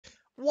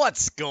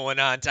What's going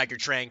on, Tiger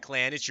Tran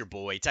clan? It's your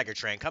boy, Tiger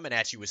Tran, coming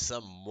at you with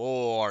some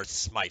more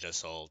Smite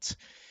Assault.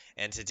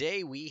 And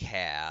today we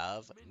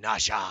have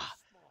Nasha,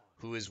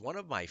 who is one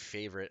of my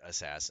favorite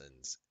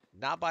assassins.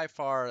 Not by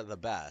far the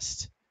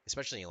best,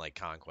 especially in like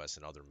Conquest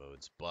and other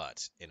modes,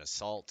 but in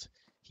Assault,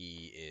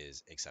 he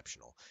is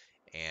exceptional.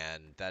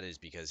 And that is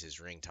because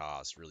his ring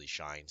toss really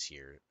shines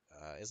here.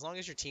 As long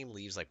as your team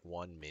leaves like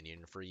one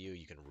minion for you,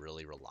 you can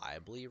really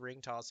reliably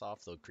ring toss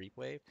off the creep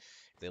wave.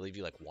 If they leave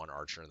you like one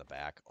archer in the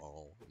back,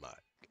 oh my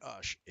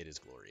gosh, it is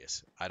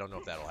glorious. I don't know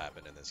if that'll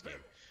happen in this game.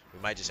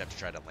 We might just have to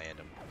try to land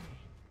him.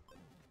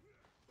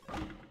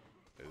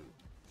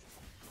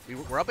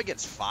 Ooh. We're up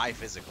against 5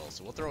 physicals,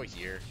 so we'll throw it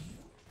here.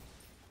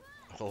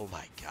 Oh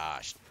my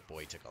gosh,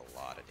 boy took a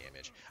lot of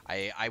damage.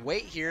 I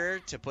wait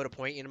here to put a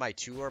point in my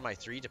 2 or my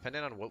 3,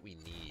 depending on what we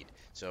need.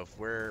 So if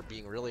we're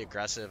being really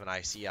aggressive and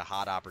I see a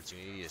hot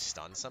opportunity to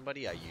stun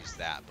somebody, I use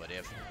that. But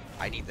if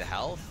I need the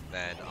health,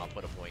 then I'll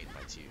put a point in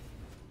my 2.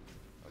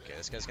 Okay,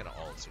 this guy's gonna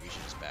ult, so we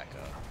should just back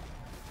up.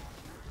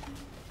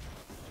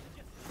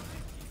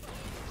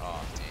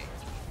 Oh, dang.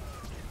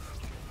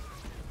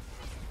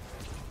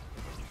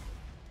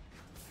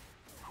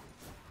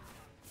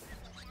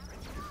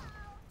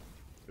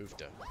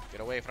 Oofta.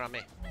 Get away from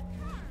me.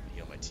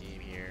 Heal my team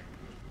here.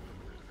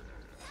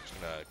 Just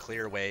gonna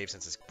clear wave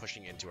since it's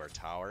pushing into our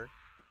tower.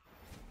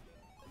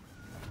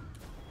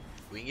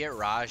 If we can get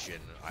Rajin,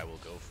 I will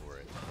go for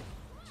it.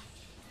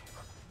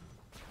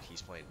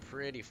 He's playing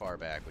pretty far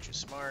back, which is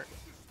smart.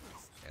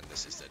 And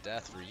this is the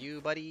death for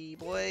you, buddy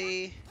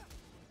boy.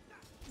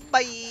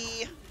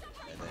 Bye!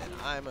 And then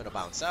I'm gonna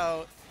bounce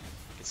out.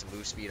 Get some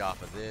move speed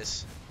off of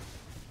this.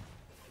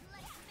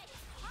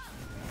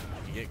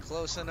 If you get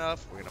close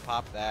enough, we're gonna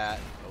pop that.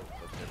 Oh,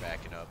 they're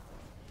backing up.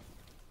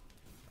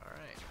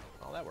 Alright.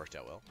 Well, that worked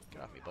out well.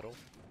 Get off me, butto.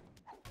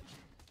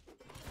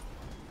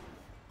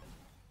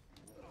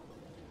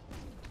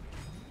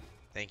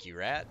 Thank you,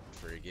 Rat,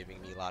 for giving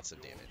me lots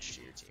of damage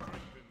to your team.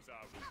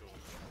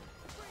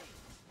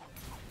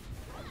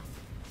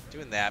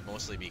 Doing that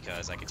mostly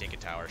because I can take a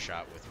tower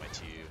shot with my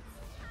 2.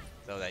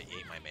 Though that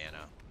ate my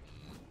mana.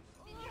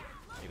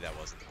 Maybe that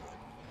wasn't the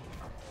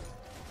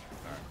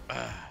play.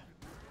 Alright.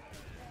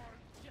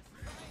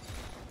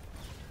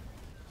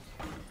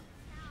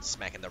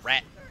 Smacking the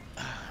rat.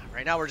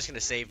 Right now we're just going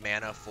to save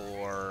mana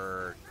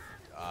for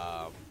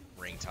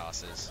ring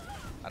tosses.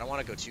 I don't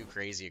want to go too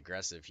crazy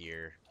aggressive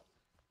here.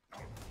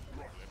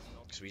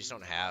 Because we just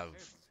don't have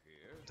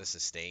the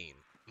sustain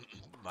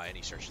by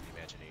any stretch of the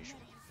imagination.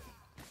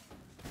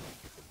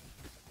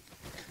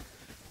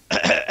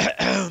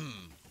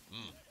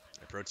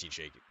 My protein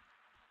shake.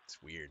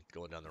 It's weird.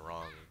 Going down the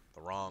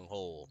wrong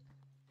hole.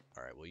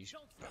 Alright, well you should.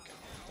 Okay.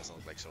 Doesn't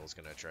look like Soul's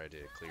gonna try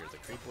to clear the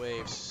creep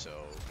waves, so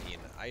me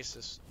and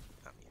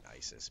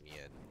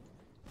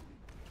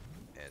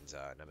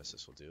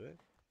Nemesis will do it.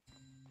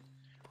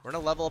 We're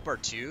gonna level up our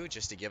 2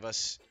 just to give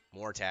us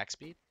more attack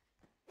speed.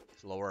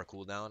 To lower our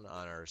cooldown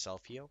on our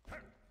self heal.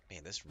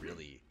 Man, this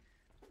really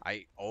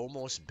I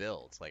almost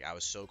built. Like I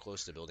was so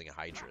close to building a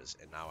Hydra's,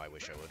 and now I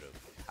wish I would have.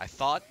 I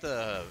thought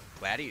the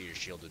Gladiator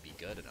shield would be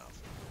good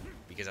enough.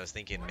 Because I was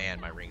thinking, man,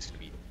 my ring's going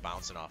to be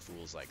bouncing off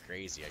fools like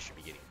crazy. I should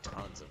be getting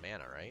tons of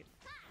mana, right?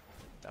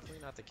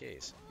 Definitely not the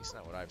case. At least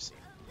not what I've seen.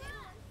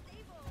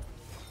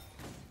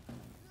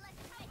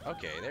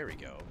 Okay, there we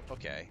go.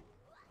 Okay.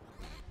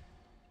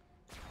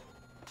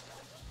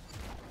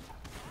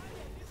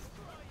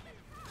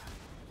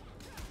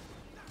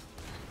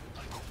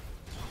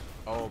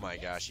 Oh my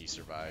gosh, he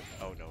survived.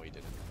 Oh no, he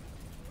didn't.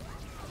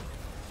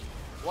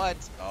 What?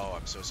 Oh,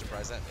 I'm so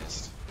surprised that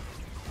missed.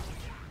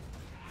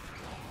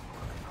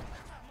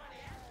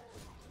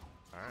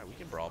 Alright, we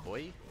can brawl,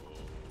 boy.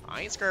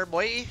 I ain't scared,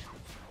 boy.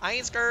 I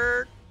ain't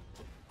scared.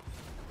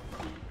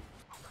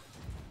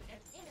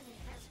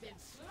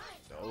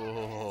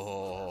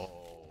 Oh,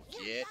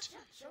 get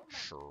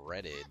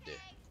shredded.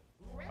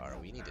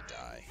 Alright, we need to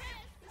die.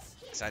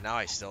 Cause now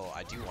I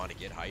do want to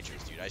get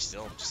Hydra's, dude. I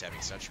still am just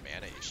having such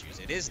mana issues.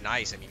 It is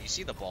nice. I mean, you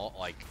see the ball,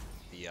 like,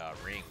 the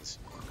rings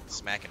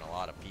smacking a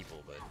lot of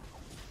people, but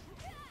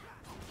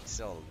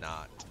still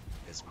not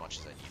as much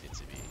as I need it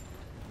to be.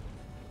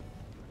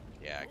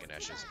 Yeah,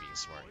 Ganesha's being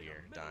smart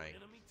here, dying.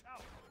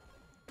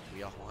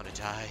 We all want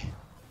to die.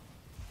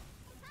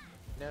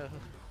 No.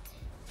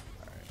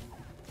 Alright.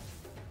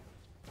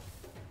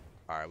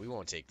 Alright, we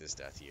won't take this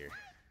death here.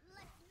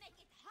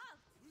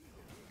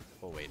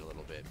 We'll wait a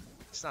little bit.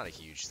 It's not a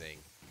huge thing.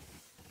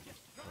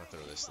 I'm gonna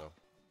throw this though.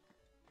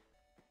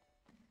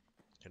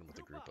 Hit him with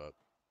the group up.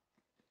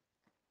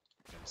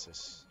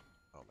 Nemesis.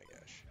 Oh my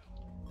gosh.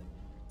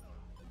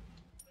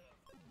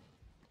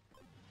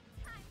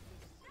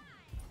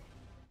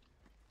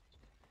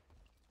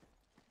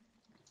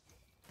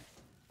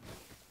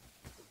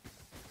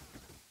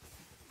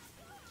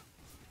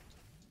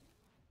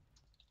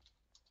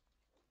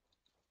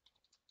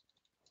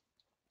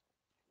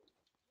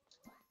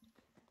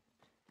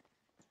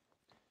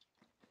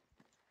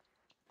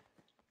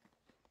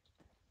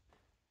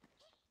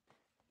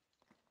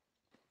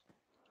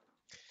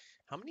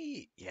 How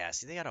many? Yeah,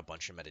 see, they got a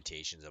bunch of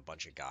meditations, a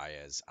bunch of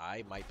Gaias.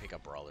 I might pick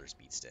up Brawler's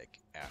Beat Stick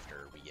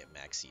after we get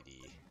max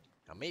CD.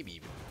 Now, maybe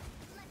even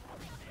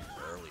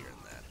earlier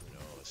than that. Who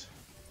knows?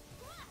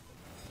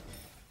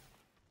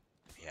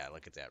 Yeah,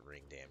 look at that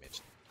ring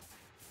damage.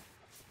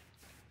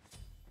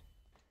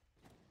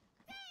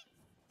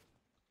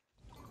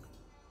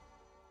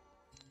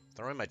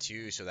 Throwing my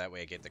 2 so that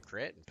way I get the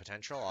crit and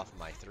potential off of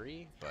my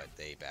 3, but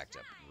they backed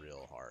up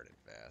real hard and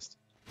fast.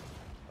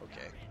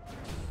 Okay.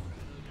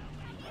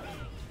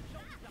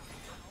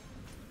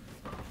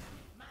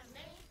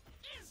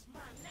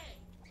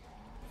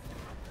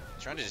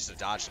 Trying to just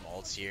dodge some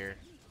ults here.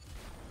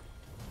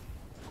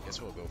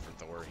 Guess we'll go for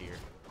Thor here.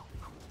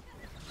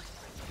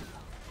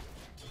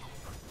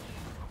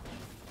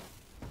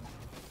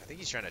 I think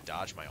he's trying to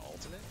dodge my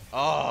ultimate.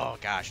 Oh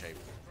gosh,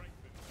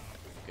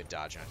 good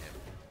dodge on him.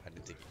 I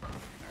didn't think.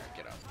 Alright,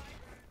 get up.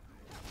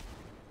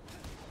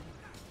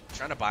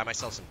 Trying to buy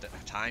myself some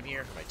time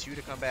here for my 2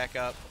 to come back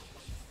up.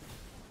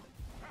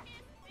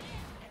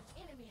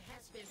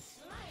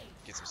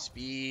 Get some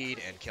speed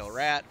and kill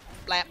Rat.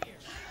 Blap.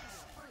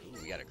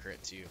 Ooh, we got a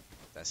crit too.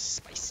 That's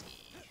spicy.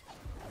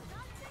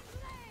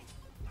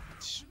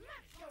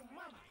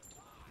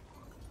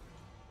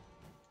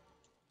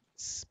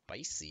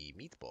 Spicy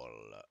meatball.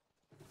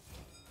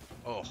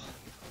 Oh.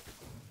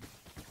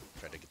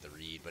 Tried to get the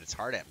read, but it's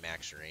hard at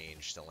max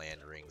range to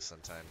land rings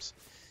sometimes.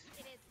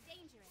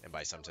 And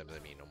by sometimes I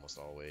mean almost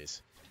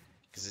always.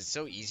 Because it's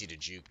so easy to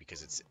juke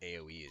because its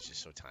AoE is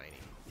just so tiny.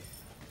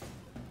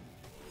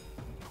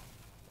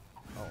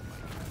 Oh my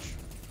gosh.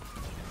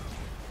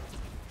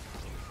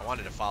 I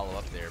wanted to follow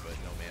up there, but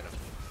no mana.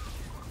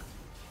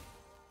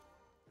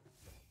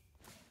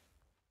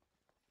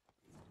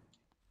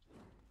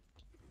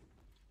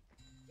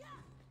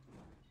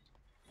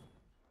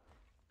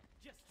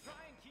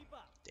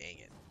 Dang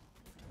it.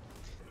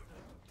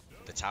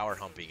 The tower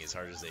humping, as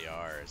hard as they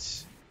are,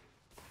 it's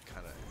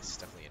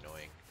definitely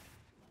annoying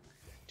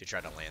to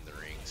try to land the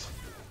rings.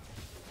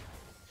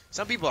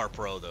 Some people are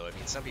pro though. I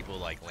mean, some people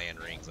like land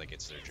rings like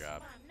it's their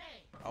job.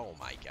 Oh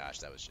my gosh,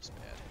 that was just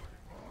bad.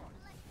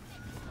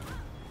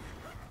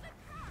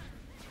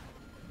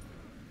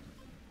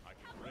 I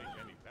can break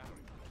any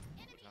barrier,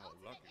 but our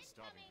luck is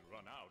starting to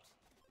run out.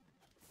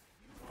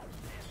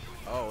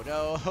 Oh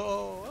no!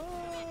 Oh.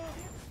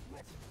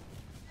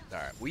 All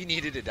right, we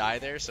needed to die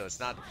there, so it's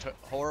not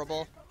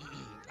horrible.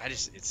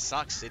 It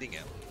sucks sitting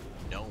at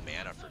no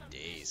mana for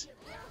days.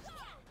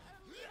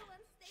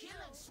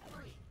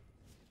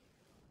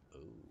 Ooh.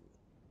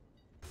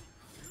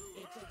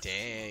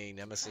 Dang,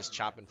 Nemesis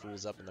chopping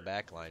fools up in the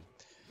back line.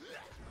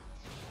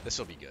 This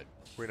will be good.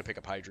 We're gonna pick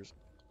up Hydras.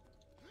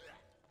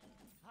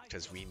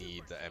 Because we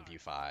need the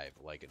MP5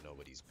 like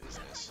nobody's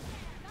business.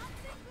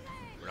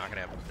 We're not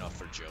gonna have enough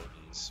for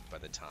Jotuns by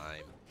the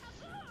time.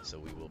 So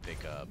we will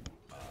pick up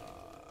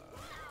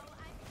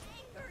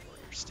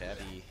Warrior's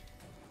Tabby.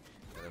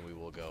 And then we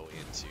will go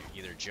into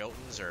either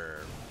Jotuns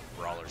or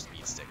Brawler's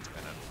Speed Stick,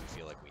 depending on what we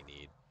feel like we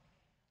need.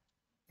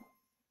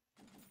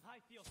 I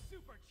feel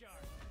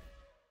supercharged.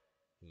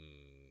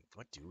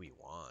 What do we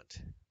want?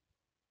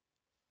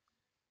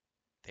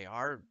 They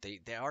are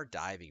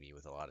diving me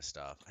with a lot of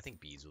stuff. I think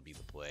beads will be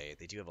the play.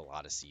 They do have a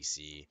lot of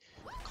CC.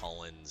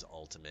 Cullen's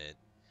ultimate.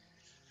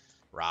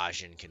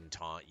 Rajan can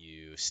taunt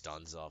you.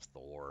 Stuns off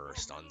Thor.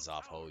 Stuns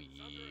off Hou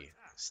Yi.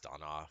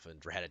 Stun off and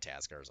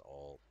Ratataskar's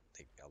ult.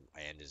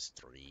 And his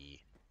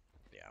 3.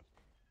 Yeah.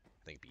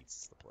 I think beats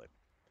is the play.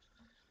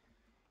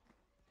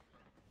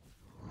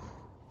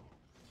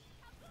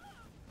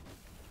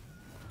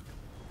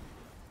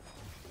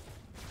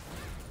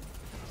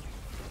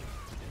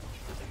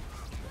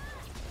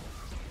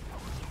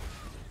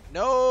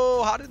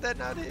 No! How did that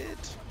not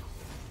hit?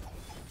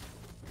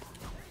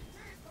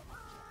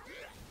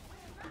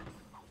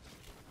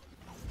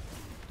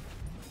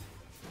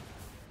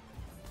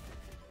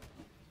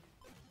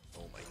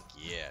 Oh my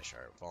gosh.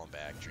 Alright, falling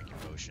back, drinking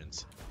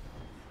potions.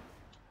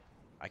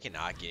 I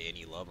cannot get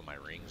any love on my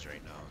rings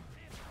right now.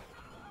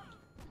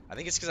 I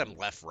think it's because I'm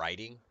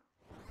left-righting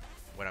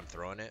when I'm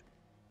throwing it.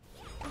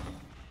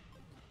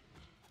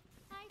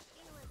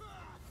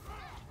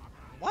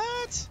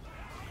 What?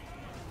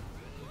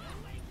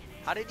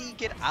 How did he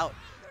get out?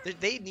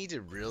 They need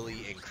to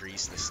really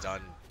increase the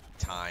stun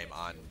time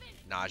on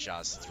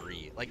Naja's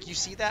 3. Like, you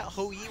see that?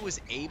 Hou Yi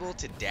was able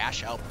to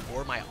dash out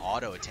before my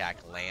auto attack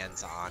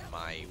lands on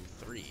my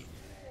 3.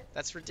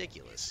 That's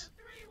ridiculous.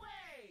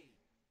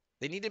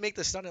 They need to make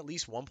the stun at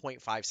least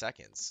 1.5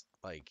 seconds.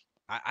 Like,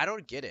 I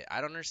don't get it.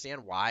 I don't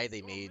understand why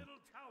they made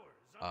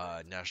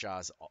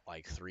Naja's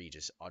like 3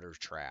 just utter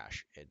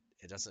trash. It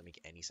doesn't make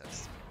any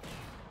sense to me.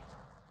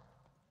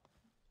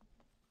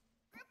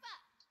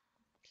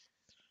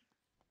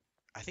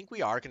 I think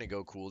we are going to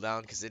go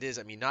cooldown because it is,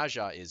 I mean,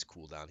 Naja is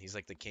cooldown. He's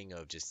like the king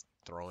of just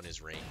throwing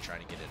his ring,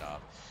 trying to get it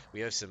up. We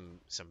have some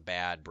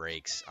bad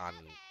breaks on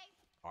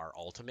our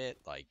ultimate.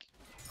 Like,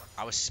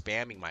 I was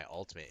spamming my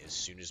ultimate as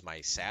soon as my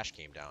sash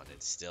came down,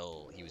 and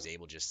still he was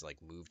able just to like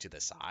move to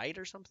the side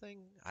or something.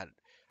 I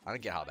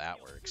don't get how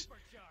that works.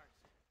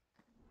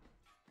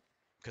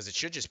 Because it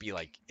should just be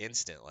like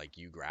instant, like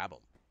you grab him.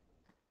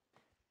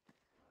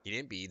 He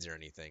didn't beads or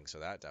anything, so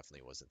that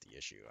definitely wasn't the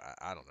issue.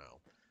 I don't know.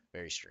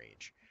 Very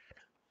strange.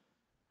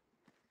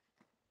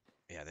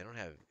 Yeah, they don't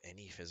have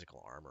any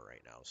physical armor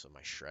right now, so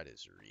my shred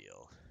is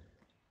real.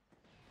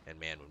 And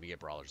man, when we get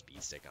Brawler's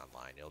Beatstick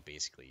online, it'll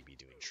basically be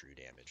doing true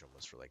damage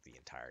almost for like the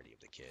entirety of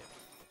the kit.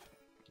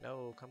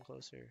 No, come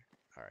closer.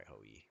 Alright,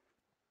 Hoi.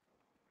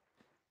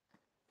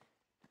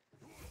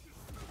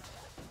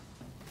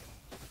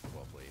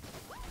 Well played.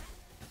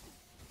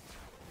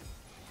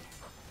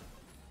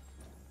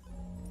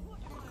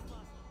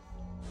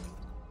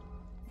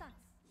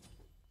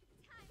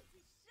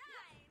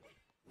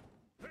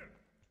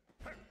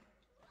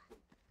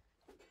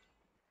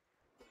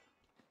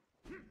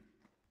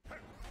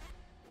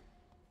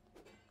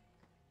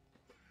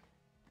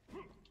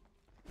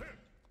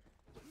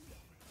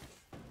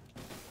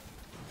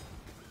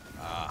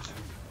 Ah.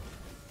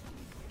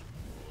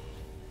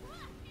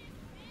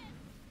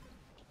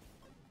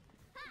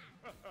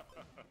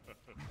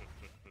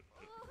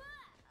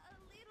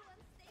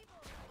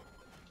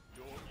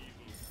 Your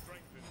evil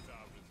strengthens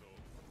our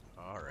resolve.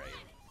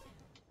 Alright.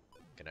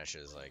 Ganesha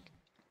is like...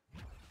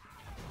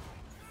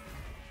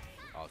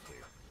 all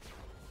clear.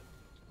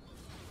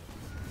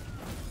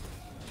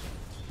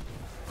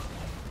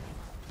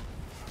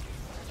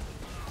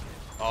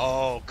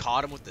 Oh,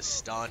 caught him with the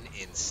stun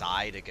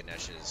inside of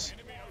Ganesha's.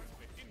 Enemy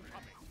ultimate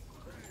incoming.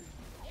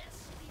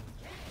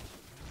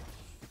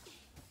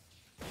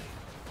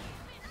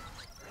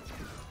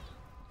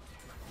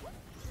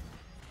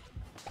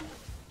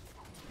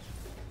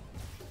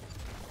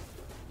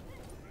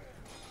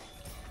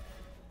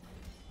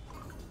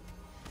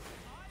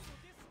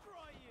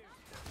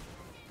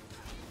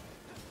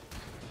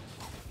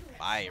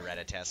 Bye,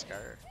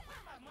 Reditaskar.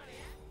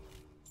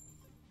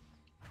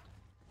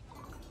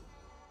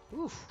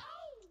 Oof.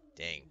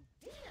 Dang.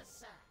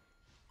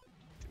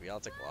 We all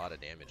took a lot of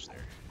damage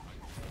there.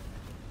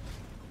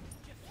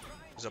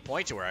 There's a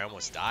point to where I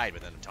almost died,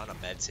 but then a ton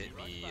of meds hit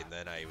me, and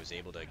then I was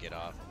able to get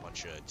off a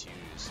bunch of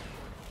twos,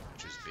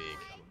 which was big.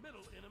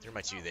 Threw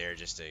my two there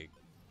just to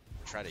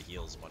try to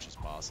heal as much as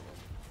possible.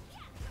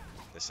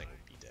 This thing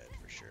would be dead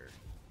for sure.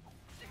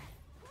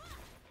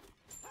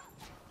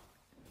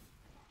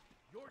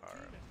 Your team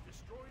Alright. has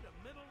destroyed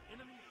a middle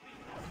enemy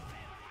field.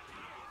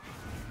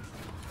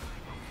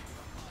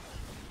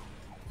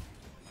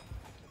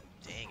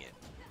 Dang it.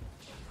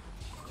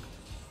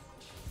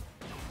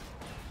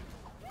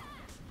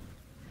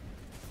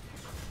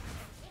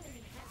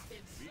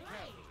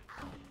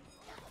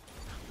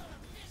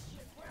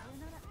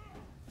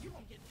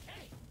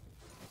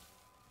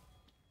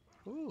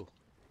 Ooh.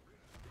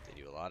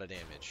 They do a lot of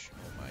damage.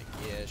 Oh my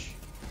gosh.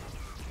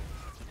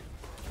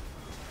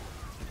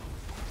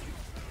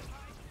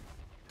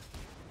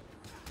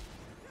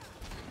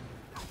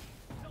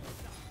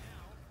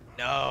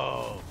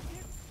 No.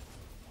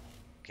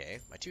 Okay,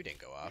 my two didn't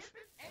go off.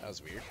 That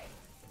was weird.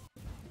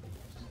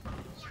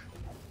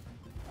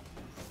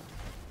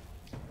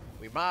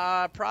 We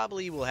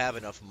probably will have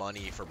enough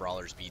money for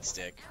Brawler's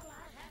Beatstick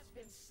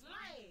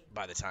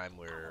by the time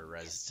we're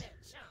rezzed.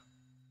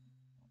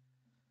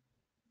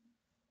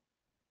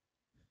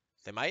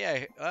 They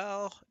might,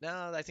 well,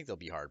 no, I think they'll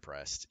be hard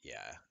pressed.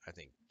 Yeah, I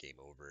think game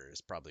over is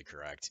probably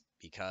correct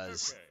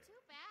because Okay.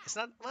 it's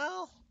not,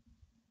 well,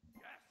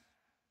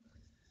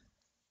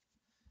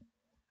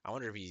 I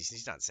wonder if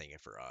he's not saying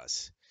it for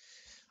us.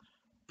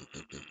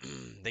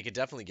 They could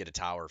definitely get a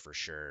tower for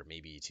sure,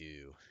 maybe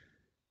two.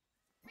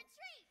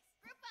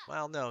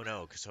 Well, no,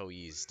 because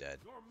Hoi's dead.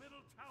 Your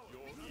middle tower.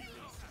 Your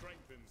evil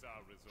strengthens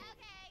our resolve.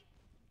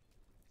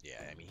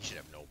 Yeah, I mean, he should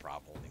have no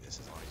problem holding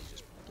this as long as he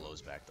just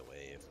blows back the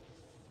wave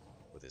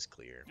with his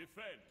clear.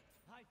 Defend.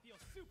 I feel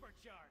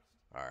supercharged.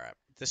 Alright,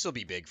 this will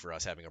be big for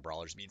us having a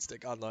Brawler's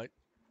Beatstick online.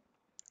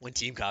 When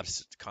team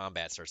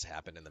combat starts to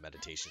happen and the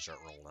meditations start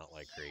rolling out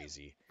like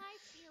crazy,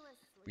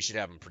 we should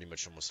have them pretty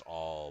much almost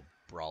all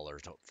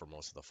Brawlers for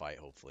most of the fight,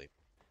 hopefully.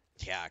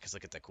 Yeah, because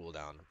look at that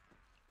cooldown.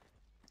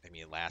 I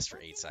mean, it lasts for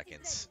 8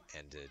 seconds,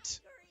 and it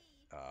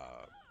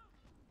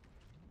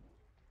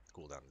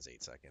cooldown is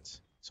 8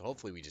 seconds. So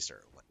hopefully we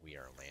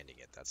are landing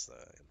it. That's the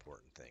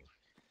important thing.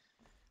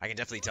 I can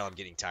definitely tell I'm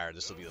getting tired.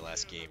 This will be the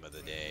last game of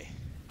the day.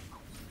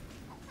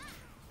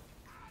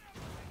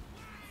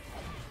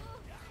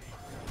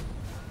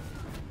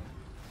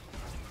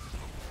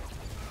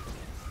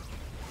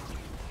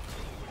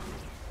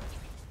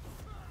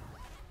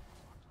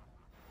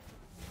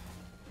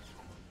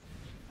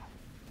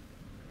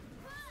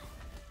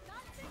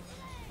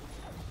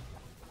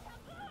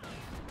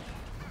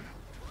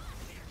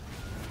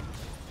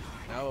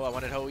 No, I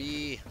wanted Hoi.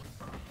 You're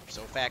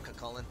so fat,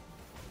 Cullen.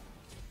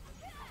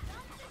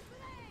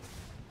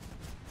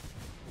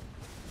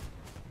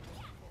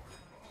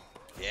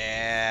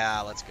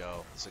 Yeah, let's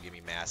go. This will give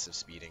me massive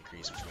speed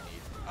increase, which we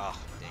need. Oh,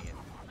 dang it.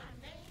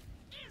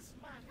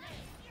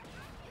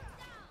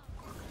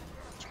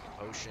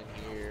 Potion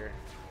here.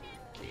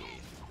 Okay.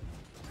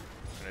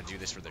 I'm gonna do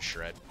this for the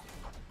shred.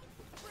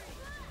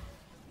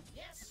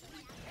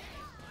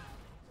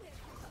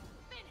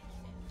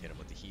 Hit him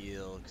with the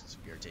heal because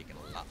we are taking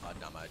a lot of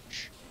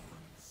damage.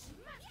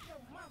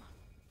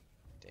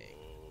 Dang.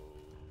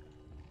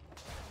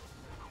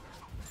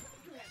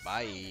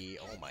 Bye.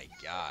 Oh my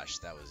gosh,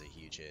 that was a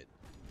huge hit.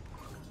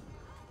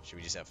 Should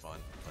we just have fun?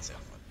 Let's have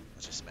fun.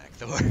 Let's just smack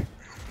Thor.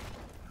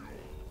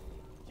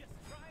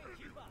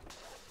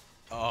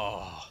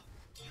 Oh.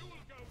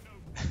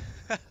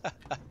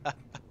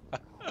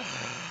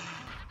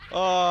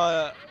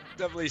 Oh,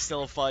 definitely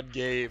still a fun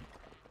game.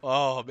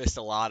 Oh, missed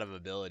a lot of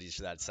abilities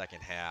for that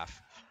second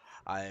half.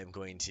 I am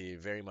going to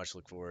very much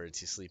look forward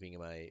to sleeping in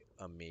my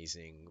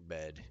amazing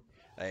bed.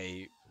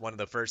 One of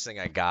the first thing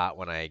I got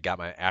when I got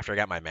my after I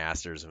got my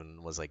master's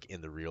and was like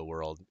in the real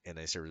world and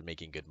I started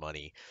making good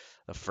money,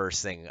 the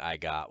first thing I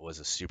got was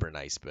a super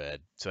nice bed.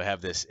 So I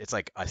have this. It's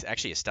like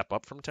actually a step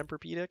up from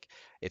Tempur-Pedic.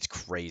 It's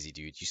crazy,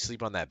 dude. You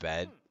sleep on that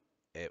bed.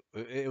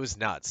 It was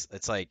nuts.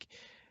 It's like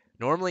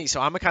normally, so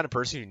I'm a kind of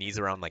person who needs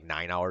around like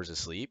 9 hours of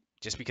sleep,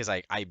 just because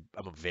I'm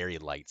a very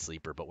light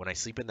sleeper. But when I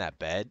sleep in that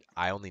bed,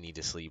 I only need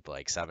to sleep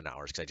like 7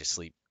 hours because I just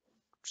sleep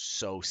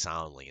so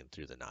soundly and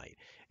through the night.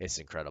 It's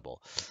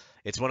incredible.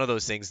 It's one of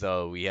those things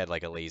though. We had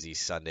like a lazy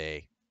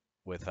Sunday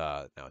with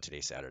no,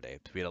 today's Saturday.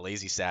 We had a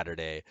lazy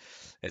Saturday,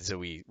 and so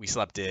we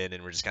slept in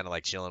and we're just kind of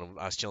like chilling.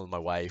 I was chilling with my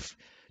wife,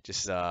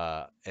 just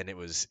and it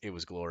was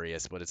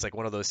glorious. But it's like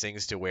one of those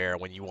things to where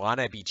when you want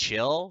to be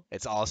chill,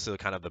 it's also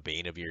kind of the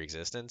bane of your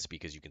existence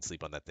because you can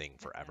sleep on that thing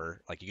forever.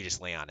 Like you can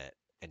just lay on it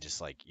and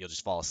just like you'll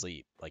just fall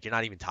asleep. Like you're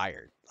not even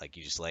tired. Like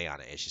you just lay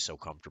on it. It's just so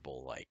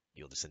comfortable. Like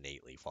you'll just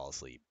innately fall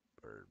asleep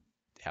or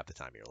half the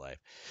time of your life.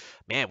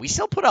 Man, we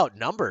still put out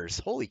numbers.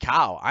 Holy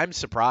cow! I'm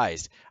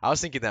surprised. I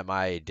was thinking that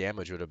my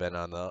damage would have been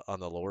on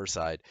the lower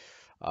side.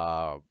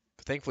 Uh,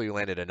 Thankfully, we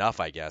landed enough,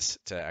 I guess,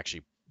 to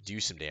actually do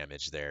some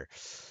damage there.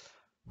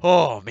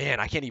 Oh man,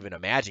 I can't even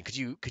imagine.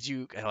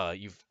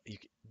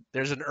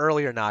 There's an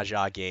earlier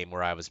Naja game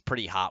where I was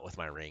pretty hot with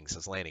my rings. I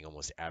was landing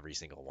almost every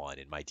single one,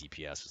 and my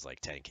DPS was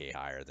like 10k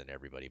higher than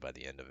everybody by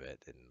the end of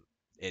it. And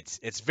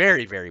it's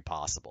very very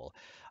possible.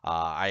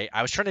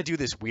 I was trying to do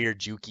this weird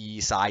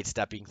jukey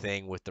sidestepping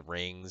thing with the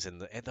rings,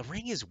 and the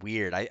ring is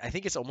weird. I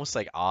think it's almost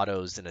like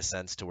autos in a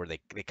sense to where they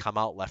come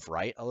out left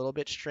right a little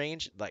bit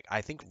strange. Like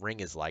I think ring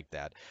is like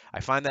that. I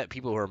find that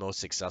people who are most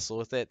successful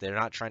with it, they're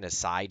not trying to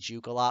side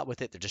juke a lot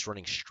with it. They're just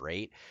running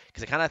straight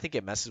because I kind of think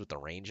it messes with the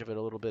range of it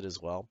a little bit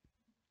as well.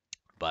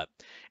 But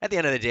at the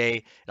end of the day,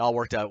 it all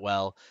worked out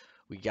well.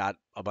 We got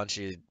a bunch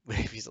of we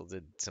still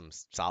did some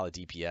solid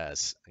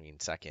DPS. I mean,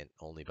 second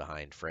only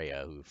behind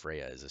Freya, who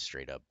Freya is a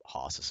straight up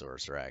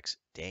Hossasaurus Rex.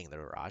 Dang, the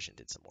Rajin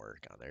did some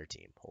work on their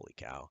team. Holy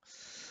cow.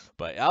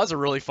 But that was a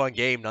really fun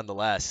game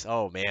nonetheless.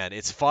 Oh man,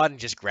 it's fun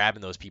just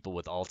grabbing those people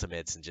with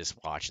ultimates and just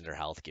watching their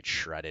health get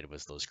shredded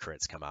as those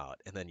crits come out.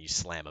 And then you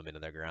slam them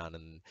into the ground,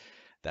 and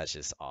that's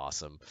just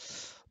awesome.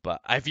 But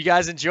if you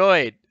guys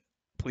enjoyed,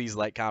 please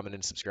like, comment,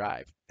 and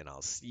subscribe. And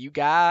I'll see you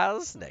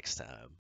guys next time.